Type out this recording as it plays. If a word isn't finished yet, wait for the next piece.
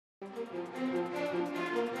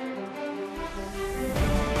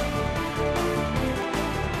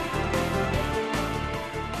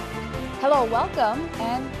Hello, welcome,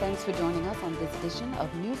 and thanks for joining us on this edition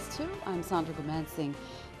of News 2. I'm Sandra Gomansing.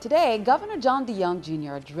 Today, Governor John de Jongh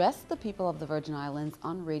Jr. addressed the people of the Virgin Islands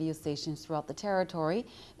on radio stations throughout the territory.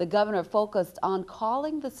 The governor focused on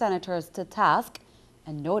calling the senators to task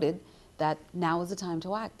and noted that now is the time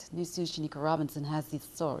to act. News 2's Shanika Robinson has the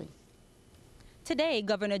story. Today,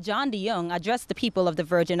 Governor John de Jongh addressed the people of the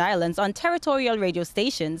Virgin Islands on territorial radio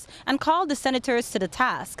stations and called the senators to the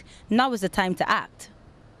task. Now is the time to act.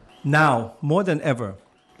 Now, more than ever,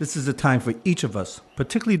 this is the time for each of us,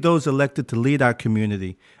 particularly those elected to lead our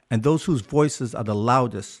community and those whose voices are the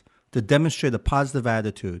loudest, to demonstrate a positive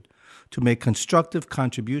attitude, to make constructive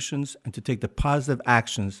contributions, and to take the positive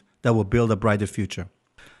actions that will build a brighter future.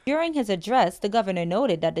 During his address, the governor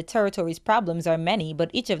noted that the territory's problems are many,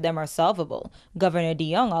 but each of them are solvable. Governor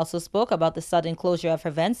de Jongh also spoke about the sudden closure of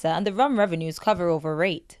Hovensa and the rum revenues cover-over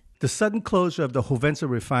rate. The sudden closure of the Hovensa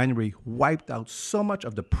refinery wiped out so much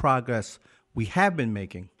of the progress we have been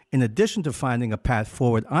making. In addition to finding a path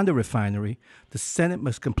forward on the refinery, the Senate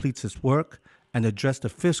must complete its work and address the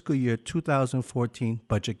fiscal year 2014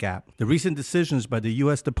 budget gap. The recent decisions by the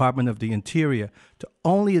U.S. Department of the Interior to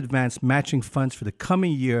only advance matching funds for the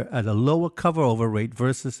coming year at a lower cover-over rate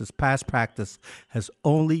versus its past practice has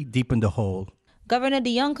only deepened the hole. Governor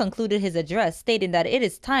de Jongh concluded his address stating that it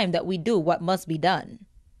is time that we do what must be done.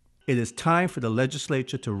 It is time for the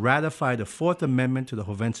legislature to ratify the Fourth Amendment to the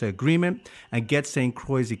Hovensa Agreement and get St.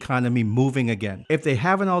 Croix's economy moving again. If they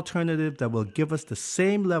have an alternative that will give us the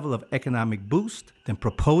same level of economic boost, then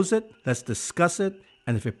propose it, let's discuss it,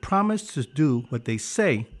 and if it promises to do what they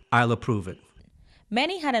say, I'll approve it.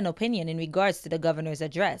 Many had an opinion in regards to the governor's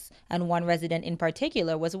address, and one resident in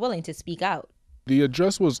particular was willing to speak out. The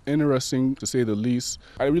address was interesting, to say the least.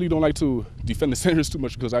 I really don't like to defend the senators too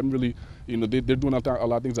much because I'm really, they're doing a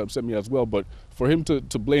lot of things that upset me as well. But for him to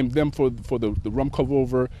blame them for the rum cover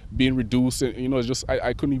over being reduced, it's just,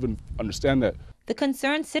 I couldn't even understand that. The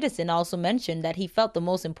concerned citizen also mentioned that he felt the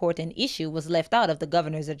most important issue was left out of the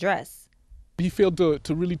governor's address. He failed to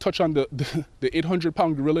really touch on the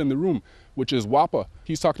 800-pound gorilla in the room, which is WAPA.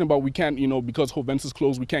 He's talking about we can't, because Hovensa's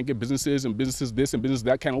closed, we can't get businesses, and businesses this and business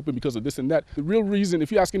that can't open because of this and that. The real reason,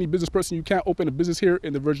 if you ask any business person, you can't open a business here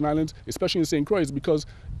in the Virgin Islands, especially in St. Croix, is because,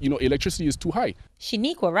 electricity is too high.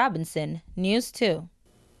 Shanika Robinson, News 2.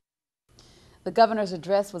 The governor's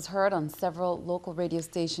address was heard on several local radio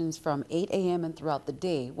stations from 8 a.m. and throughout the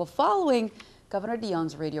day. Well, following Governor de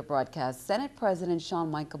Jongh's radio broadcast, Senate President Sean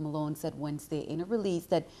Michael Malone said Wednesday in a release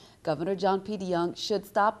that Governor John P. de Jongh should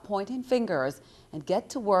stop pointing fingers and get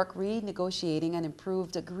to work renegotiating an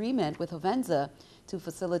improved agreement with Hovensa to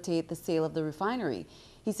facilitate the sale of the refinery.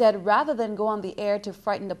 He said rather than go on the air to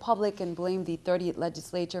frighten the public and blame the 30th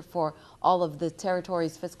legislature for all of the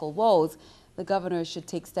territory's fiscal woes, the governor should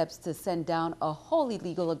take steps to send down a wholly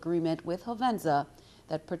legal agreement with Hovensa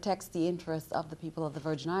that protects the interests of the people of the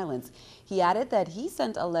Virgin Islands. He added that he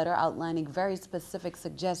sent a letter outlining very specific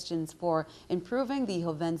suggestions for improving the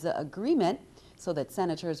Hovensa agreement so that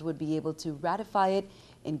senators would be able to ratify it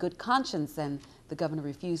in good conscience, and the governor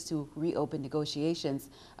refused to reopen negotiations.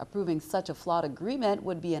 Approving such a flawed agreement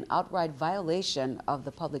would be an outright violation of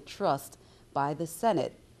the public trust by the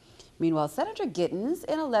Senate. Meanwhile, Senator Gittens,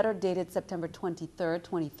 in a letter dated September 23,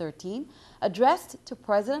 2013, addressed to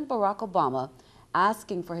President Barack Obama,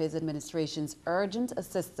 asking for his administration's urgent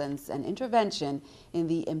assistance and intervention in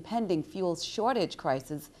the impending fuel shortage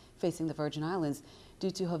crisis facing the Virgin Islands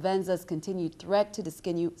due to Hovensa's continued threat to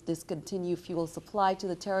discontinue fuel supply to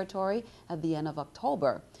the territory at the end of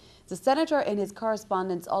October. The senator in his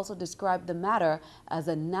correspondence also described the matter as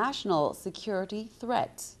a national security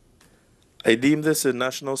threat. I deem this a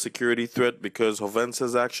national security threat because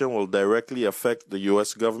Hovensa's action will directly affect the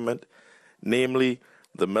U.S. government, namely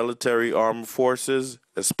the military armed forces,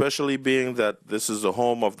 especially being that this is the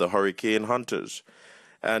home of the hurricane hunters,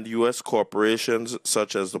 and U.S. corporations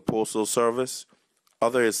such as the Postal Service,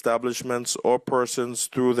 other establishments or persons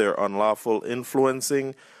through their unlawful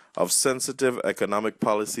influencing of sensitive economic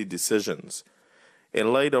policy decisions.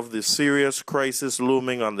 In light of the serious crisis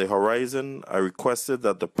looming on the horizon, I requested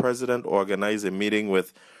that the President organize a meeting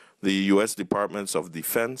with the U.S. Departments of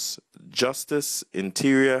Defense, Justice,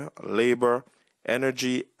 Interior, Labor,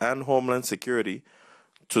 Energy, and Homeland Security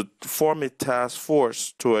to form a task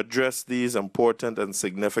force to address these important and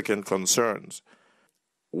significant concerns.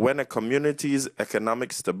 When a community's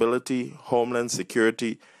economic stability, homeland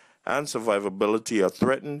security, and survivability are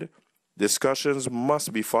threatened, discussions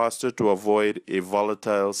must be fostered to avoid a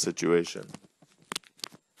volatile situation.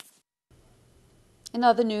 In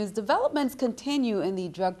other news, developments continue in the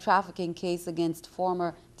drug trafficking case against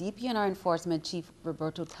former DPNR Enforcement Chief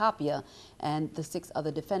Roberto Tapia and the 6 other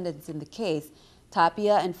defendants in the case.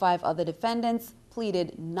 Tapia and 5 other defendants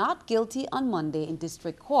pleaded not guilty on Monday in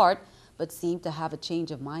district court, but seemed to have a change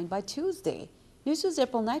of mind by Tuesday. News2's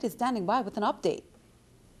April Knight is standing by with an update.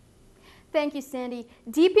 Thank you, Sandy.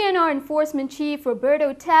 DPNR Enforcement Chief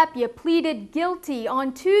Roberto Tapia pleaded guilty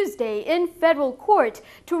on Tuesday in federal court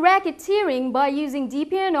to racketeering by using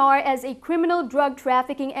DPNR as a criminal drug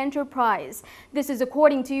trafficking enterprise. This is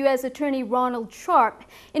according to U.S. Attorney Ronald Sharp.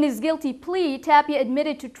 In his guilty plea, Tapia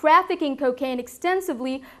admitted to trafficking cocaine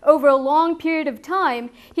extensively over a long period of time.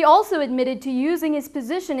 He also admitted to using his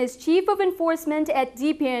position as Chief of Enforcement at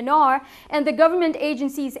DPNR and the government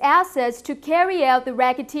agency's assets to carry out the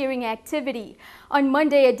racketeering activity. On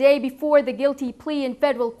Monday, a day before the guilty plea in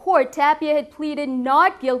federal court, Tapia had pleaded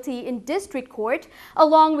not guilty in district court,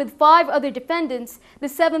 along with 5 other defendants. The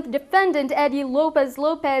 7th defendant, Eddie Lopez,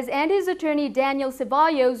 and his attorney Daniel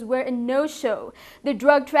Ceballos were a no-show. The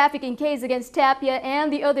drug trafficking case against Tapia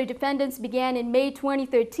and the other defendants began in May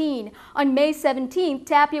 2013. On May 17th,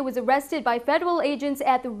 Tapia was arrested by federal agents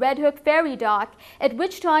at the Red Hook ferry dock, at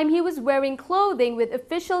which time he was wearing clothing with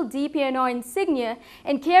official DPNR insignia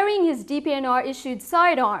and carrying his DPNR-issued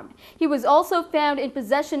sidearm. He was also found in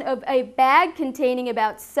possession of a bag containing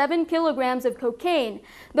about 7 kilograms of cocaine.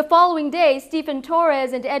 The following day, Stephen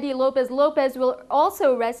Torres and Eddie Lopez were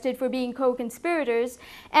also arrested for being co-conspirators.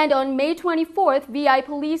 And on May 24th, VI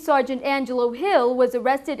Police Sergeant Angelo Hill was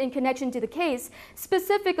arrested in connection to the case,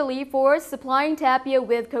 specifically for supplying Tapia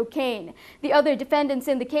with cocaine. The other defendants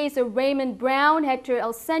in the case are Raymond Brown, Hector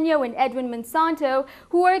El Senio, and Edwin Monsanto,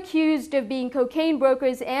 who are accused of being cocaine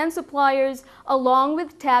brokers and suppliers, along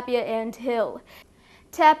with Tapia and Hill.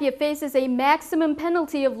 Tapia faces a maximum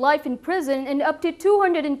penalty of life in prison and up to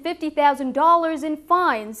 $250,000 in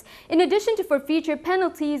fines, in addition to forfeiture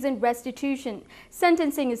penalties and restitution.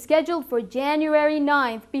 Sentencing is scheduled for January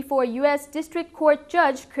 9th before U.S. District Court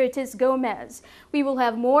Judge Curtis Gomez. We will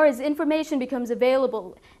have more as information becomes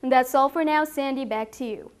available. And that's all for now. Sandy, back to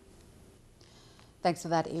you. Thanks for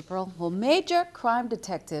that, April. Well, major crime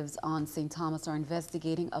detectives on St. Thomas are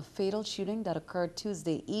investigating a fatal shooting that occurred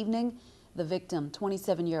Tuesday evening. The victim,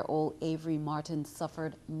 27-year-old Avery Martin,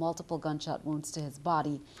 suffered multiple gunshot wounds to his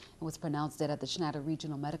body and was pronounced dead at the Schneider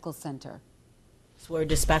Regional Medical Center. Were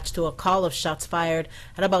dispatched to a call of shots fired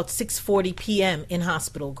at about 6:40 p.m. in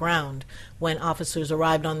hospital ground. When officers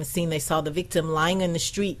arrived on the scene, they saw the victim lying in the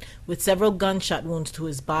street with several gunshot wounds to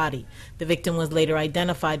his body. The victim was later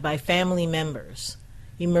identified by family members.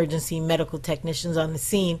 Emergency medical technicians on the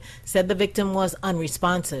scene said the victim was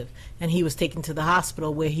unresponsive, and he was taken to the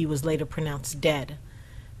hospital where he was later pronounced dead.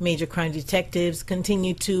 Major crime detectives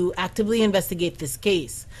continue to actively investigate this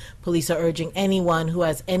case. Police are urging anyone who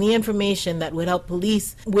has any information that would help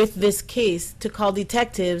police with this case to call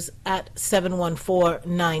detectives at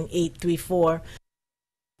 714-9834.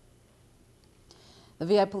 The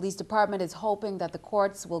VI Police Department is hoping that the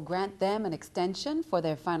courts will grant them an extension for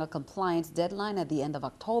their final compliance deadline at the end of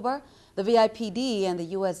October. The VIPD and the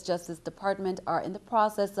U.S. Justice Department are in the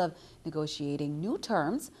process of negotiating new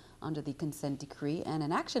terms under the consent decree and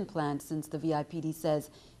an action plan, since the VIPD says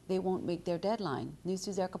they won't make their deadline.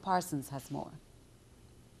 News2's Erica Parsons has more.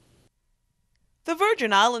 The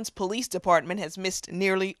Virgin Islands Police Department has missed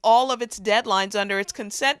nearly all of its deadlines under its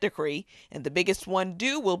consent decree, and the biggest one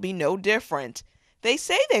due will be no different. They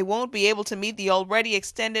say they won't be able to meet the already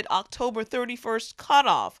extended October 31st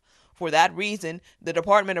cutoff. For that reason, the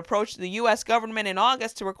department approached the U.S. government in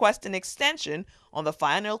August to request an extension on the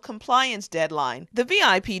final compliance deadline. The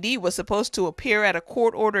VIPD was supposed to appear at a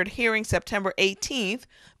court-ordered hearing September 18th,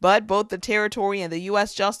 but both the Territory and the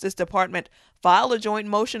U.S. Justice Department filed a joint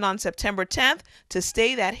motion on September 10th to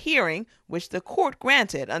stay that hearing, which the court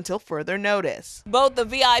granted until further notice. Both the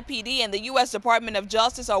VIPD and the U.S. Department of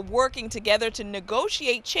Justice are working together to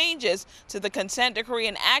negotiate changes to the consent decree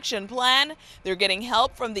and action plan. They're getting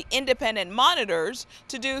help from the independent monitors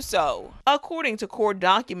to do so. According to court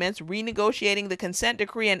documents, renegotiating the consent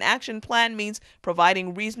decree and action plan means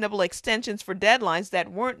providing reasonable extensions for deadlines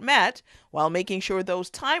that weren't met, while making sure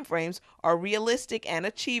those timeframes are realistic and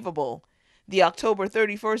achievable. The October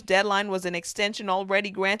 31st deadline was an extension already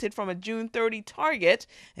granted from a June 30 target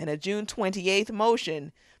and a June 28th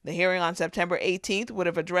motion. The hearing on September 18th would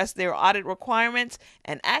have addressed their audit requirements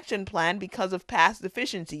and action plan because of past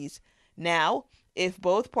deficiencies. Now, if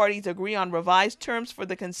both parties agree on revised terms for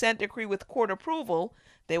the consent decree with court approval,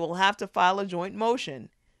 they will have to file a joint motion.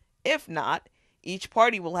 If not, each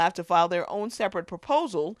party will have to file their own separate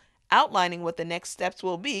proposal outlining what the next steps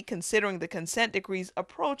will be, considering the consent decree's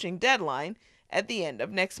approaching deadline at the end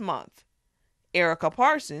of next month. Erica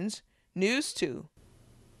Parsons, News 2.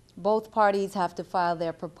 Both parties have to file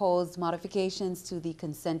their proposed modifications to the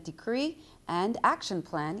consent decree and action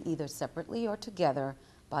plan either separately or together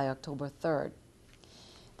by October 3rd.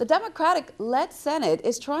 The Democratic-led Senate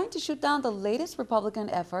is trying to shoot down the latest Republican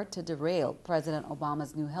effort to derail President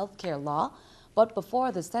Obama's new health care law. But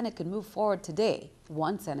before the Senate could move forward today,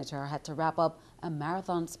 one senator had to wrap up a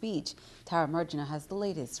marathon speech. Tara Mergina has the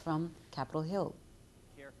latest from Capitol Hill.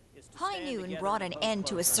 High noon brought an end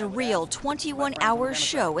to a surreal 21-hour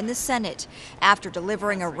show in the Senate after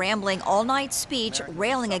delivering a rambling all-night speech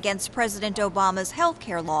railing against President Obama's health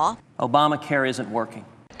care law. Obamacare isn't working.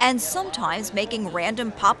 And sometimes making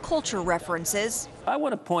random pop culture references. I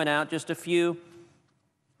want to point out just a few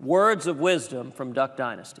words of wisdom from Duck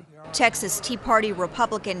Dynasty. Texas Tea Party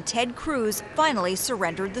Republican Ted Cruz finally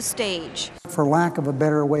surrendered the stage. For lack of a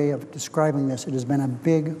better way of describing this, it has been a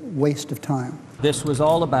big waste of time. This was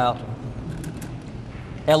all about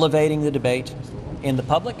elevating the debate in the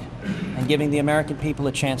public and giving the American people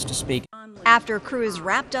a chance to speak. After Cruz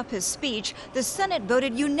wrapped up his speech, the Senate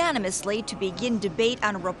voted unanimously to begin debate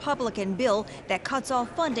on a Republican bill that cuts off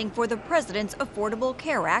funding for the president's Affordable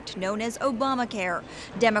Care Act, known as Obamacare.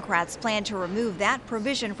 Democrats plan to remove that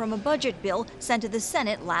provision from a budget bill sent to the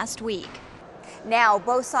Senate last week. Now,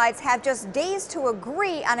 both sides have just days to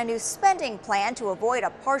agree on a new spending plan to avoid a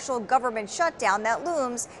partial government shutdown that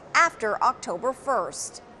looms after October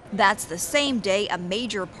 1st. That's the same day a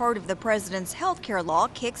major part of the president's health care law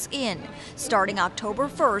kicks in. Starting October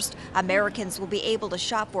 1st, Americans will be able to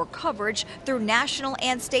shop for coverage through national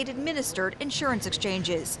and state-administered insurance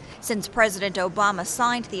exchanges. Since President Obama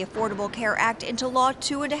signed the Affordable Care Act into law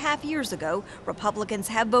 2.5 years ago, Republicans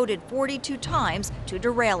have voted 42 times to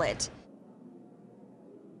derail it.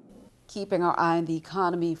 Keeping our eye on the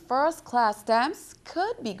economy, first-class stamps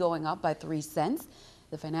could be going up by 3 cents.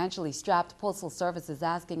 The financially strapped Postal Service is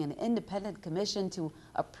asking an independent commission to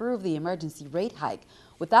approve the emergency rate hike.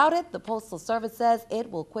 Without it, the Postal Service says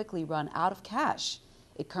it will quickly run out of cash.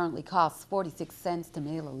 It currently costs 46 cents to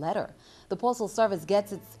mail a letter. The Postal Service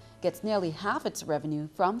gets nearly half its revenue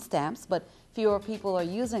from stamps, but fewer people are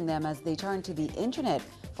using them as they turn to the internet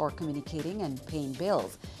for communicating and paying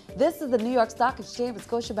bills. This is the New York Stock Exchange with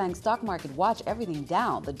Scotiabank Stock Market Watch. Everything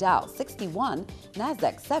down. The Dow 61,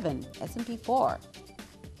 NASDAQ 7, S&P 4.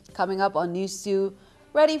 Coming up on News 2,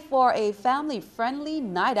 ready for a family-friendly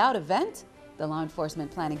night out event? The Law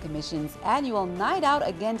Enforcement Planning Commission's annual Night Out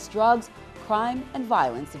Against Drugs, Crime, and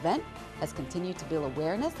Violence event has continued to build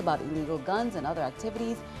awareness about illegal guns and other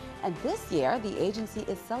activities, and this year the agency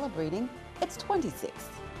is celebrating its 26th.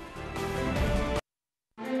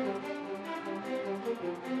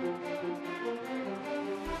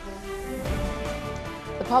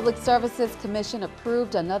 The Public Services Commission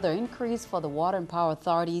approved another increase for the Water and Power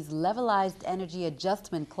Authority's Levelized Energy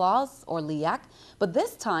Adjustment Clause, or LEAC, but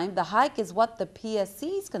this time the hike is what the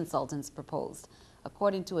PSC's consultants proposed.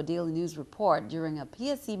 According to a Daily News report, during a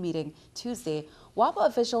PSC meeting Tuesday, WAPA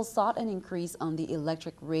officials sought an increase on the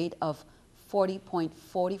electric rate of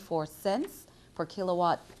 40.44 cents per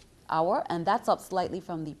kilowatt hour, and that's up slightly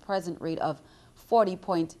from the present rate of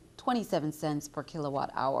 40.27 cents per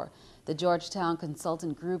kilowatt hour. The Georgetown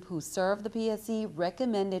Consultant Group, who served the PSC,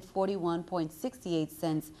 recommended 41.68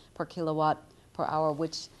 cents per kilowatt per hour,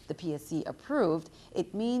 which the PSC approved.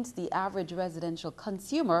 It means the average residential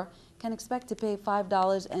consumer can expect to pay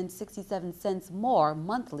 $5.67 more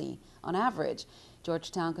monthly on average.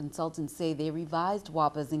 Georgetown consultants say they revised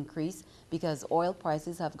WAPA's increase because oil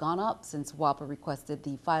prices have gone up since WAPA requested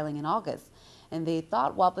the filing in August, and they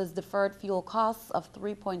thought WAPA's deferred fuel costs of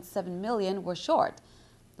 $3.7 million were short.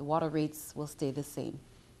 The water rates will stay the same.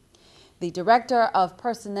 The Director of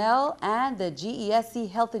Personnel and the GESC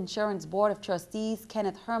Health Insurance Board of Trustees,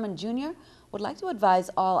 Kenneth Herman Jr., would like to advise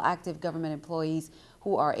all active government employees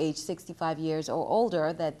who are age 65 years or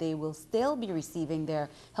older that they will still be receiving their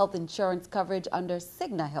health insurance coverage under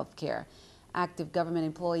Cigna Healthcare. Active government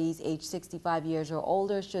employees age 65 years or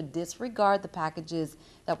older should disregard the packages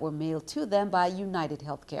that were mailed to them by United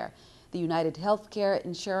Healthcare. The United Healthcare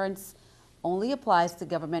insurance only applies to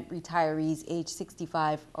government retirees age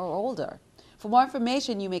 65 or older. For more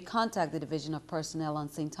information, you may contact the Division of Personnel on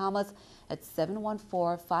St. Thomas at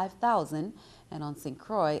 714-5000 and on St.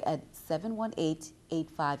 Croix at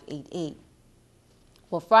 718-8588.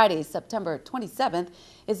 Well, Friday, September 27th,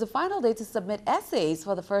 is the final day to submit essays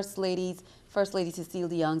for the First Lady Cecile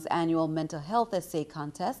de Jongh's annual mental health essay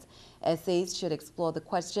contest. Essays should explore the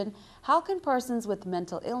question, how can persons with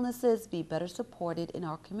mental illnesses be better supported in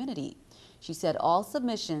our community? She said all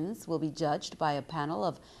submissions will be judged by a panel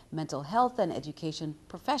of mental health and education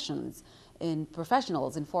professionals. in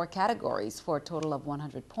professionals in 4 categories for a total of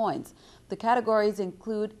 100 points. The categories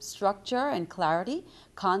include structure and clarity,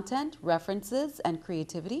 content, references, and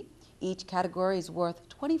creativity. Each category is worth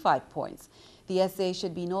 25 points. The essay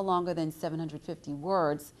should be no longer than 750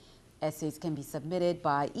 words. Essays can be submitted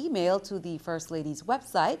by email to the First Lady's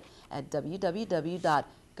website at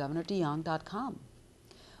www.governordejongh.com.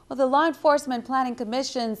 Well, the Law Enforcement Planning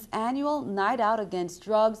Commission's annual Night Out Against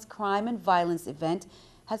Drugs, Crime, and Violence event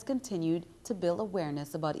has continued to build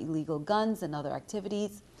awareness about illegal guns and other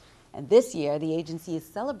activities. And this year, the agency is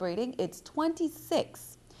celebrating its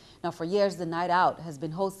 26th. Now, for years, the Night Out has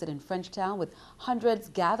been hosted in Frenchtown with hundreds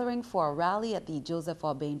gathering for a rally at the Joseph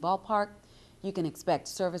Aubin Ballpark. You can expect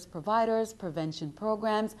service providers, prevention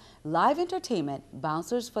programs, live entertainment,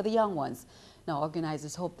 bouncers for the young ones. Now,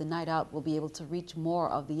 organizers hope the Night Out will be able to reach more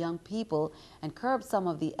of the young people and curb some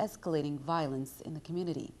of the escalating violence in the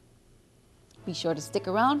community. Be sure to stick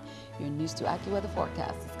around. Your News 2 AccuWeather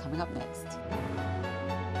forecast is coming up next.